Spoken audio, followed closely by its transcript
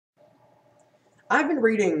I've been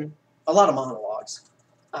reading a lot of monologues.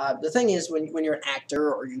 The thing is, when you're an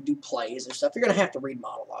actor or you do plays or stuff, you're going to have to read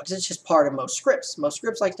monologues. It's just part of most scripts. Most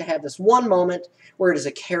scripts like to have this one moment where it is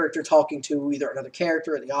a character talking to either another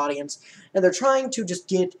character or the audience, and they're trying to just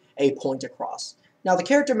get a point across. Now, the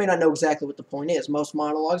character may not know exactly what the point is. Most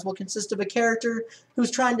monologues will consist of a character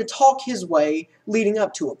who's trying to talk his way leading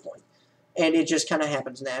up to a point. And it just kind of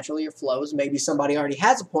happens naturally or flows. Maybe somebody already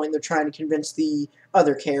has a point. They're trying to convince the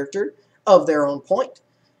other character of their own point.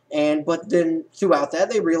 But then throughout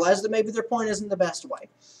that, they realize that maybe their point isn't the best way.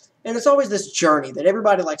 And it's always this journey that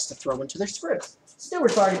everybody likes to throw into their scripts.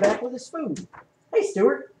 Stuart's already back with his food. Hey,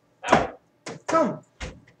 Stuart. Come.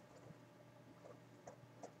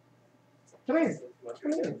 Come here.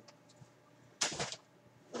 Come here.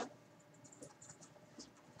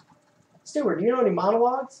 Stuart, do you know any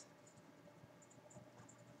monologues?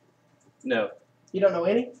 No. You don't know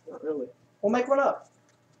any? Not really. Well, make one up.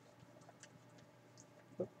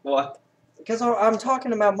 What? Because I'm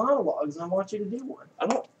talking about monologues, and I want you to do one. I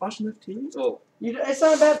don't watch enough TV. Oh. It's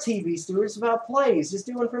not about TV, Stuart. It's about plays. Just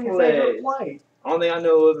do one from your favorite play. Only thing I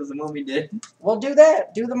know of is the one we did. Well, do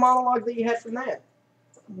that. Do the monologue that you had from that.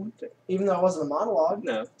 I want to. Even though it wasn't a monologue.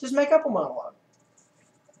 No. Just make up a monologue.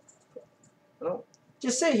 Oh.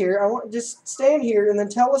 Just sit here. Just stand here and then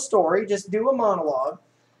tell a story. Just do a monologue.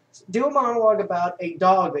 Do a monologue about a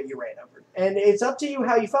dog that you ran over. And it's up to you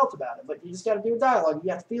how you felt about it, but you just got to do a dialogue.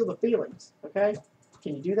 You got to feel the feelings, okay?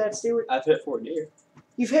 Can you do that, Stuart? I've hit 4 deer.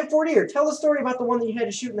 You've hit 4 deer. Tell a story about the one that you had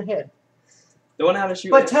to shoot in the head. The one I had to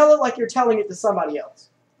shoot. But tell it like you're telling it to somebody else,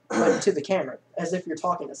 like to the camera, as if you're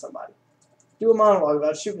talking to somebody. Do a monologue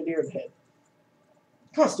about shooting a deer in the head.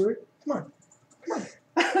 Come on, Stuart. Come on. Come on.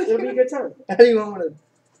 It'll be a good time. How do you want me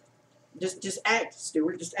to? Just act,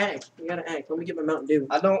 Stuart. Just act. You gotta act. Let me get my Mountain Dew.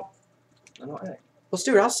 I don't act. Well,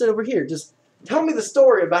 Stuart, I'll sit over here. Just tell me the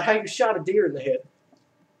story about how you shot a deer in the head.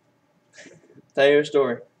 Tell your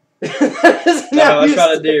story. Now I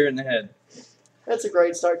shot a deer in the head. That's a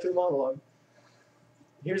great start to a monologue.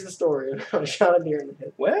 Here's the story of how I shot a deer in the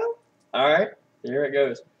head. Well, alright. Here it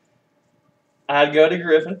goes. I had to go to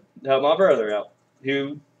Griffin to help my brother out,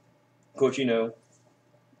 who, of course, you know,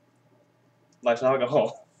 likes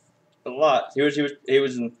alcohol a lot. He was at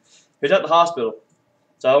the hospital,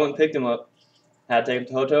 so I went and picked him up. Had to take him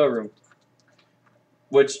to the hotel room,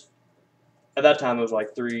 which at that time it was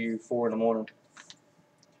like 3 or 4 in the morning.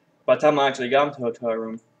 By the time I actually got him to the hotel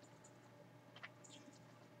room,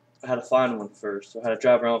 I had to find one first. So I had to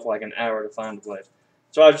drive around for like an hour to find the place.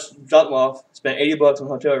 So I just dropped him off, spent $80 in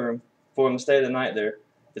the hotel room for him to stay the night there,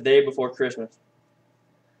 the day before Christmas.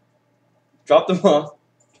 Dropped him off,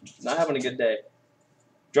 not having a good day.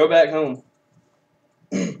 Drove back home.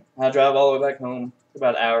 I had to drive all the way back home,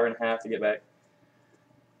 about an hour and a half to get back.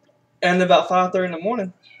 And about 5:30 in the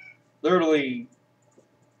morning, literally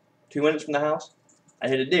 2 minutes from the house, I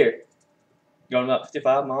hit a deer, going about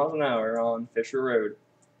 55 miles an hour on Fisher Road.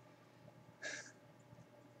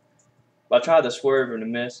 But I tried to swerve and to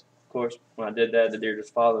miss. Of course, when I did that, the deer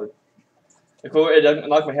just followed. Of course, it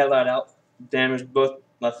knocked my headlight out, damaged both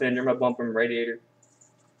my fender, my bumper, and radiator.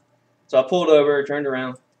 So I pulled over, turned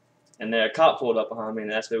around, and then a cop pulled up behind me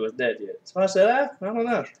and asked if it was dead yet. So I said, I don't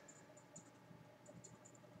know.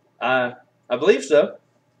 I believe so.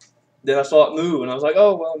 Then I saw it move, and I was like,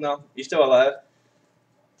 oh, well, no, he's still alive.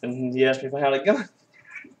 And he asked me if I had a gun.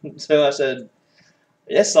 So I said,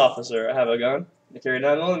 yes, officer, I have a gun. I carry a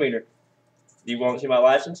 9mm. Do you want to see my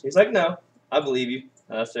license? He's like, no, I believe you.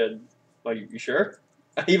 And I said, well, you sure?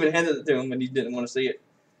 I even handed it to him, and he didn't want to see it.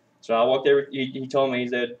 So I walked there. He told me, he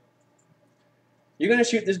said, you're going to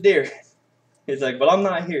shoot this deer. He's like, but I'm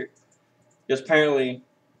not here. Because apparently,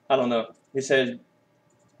 I don't know. He said,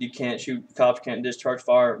 you can't shoot, cops can't discharge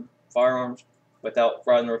firearms without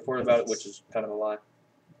writing a report about it, which is kind of a lie.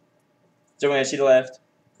 So when she left,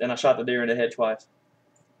 then I shot the deer in the head twice.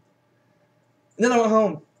 And then I went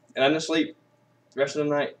home, and I didn't sleep the rest of the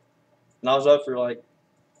night. And I was up for like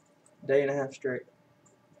a day and a half straight.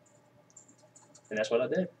 And that's what I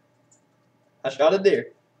did. I shot a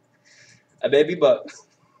deer. A baby buck.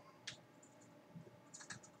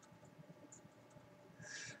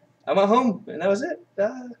 I went home, and that was it.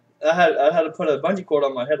 I had to put a bungee cord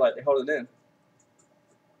on my headlight to hold it in.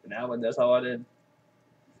 And that's how I did.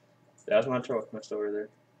 That was my story there.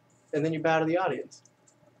 And then you bow to the audience.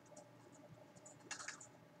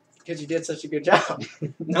 Because you did such a good job.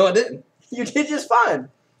 No, I didn't. You did just fine.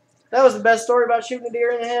 That was the best story about shooting a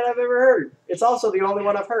deer in the head I've ever heard. It's also the only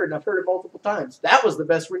one I've heard, and I've heard it multiple times. That was the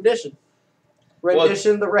best rendition.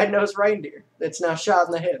 The red-nosed reindeer that's now shot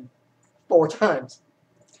in the head 4 times.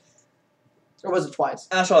 Or was it twice?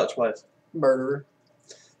 I shot it twice. Murderer.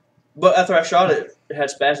 But after I shot it, it had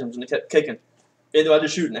spasms and it kept kicking. Even though I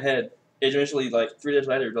just shoot in the head. Eventually, like 3 days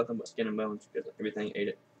later, nothing but skin and bones because everything ate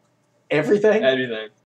it. Everything? Everything.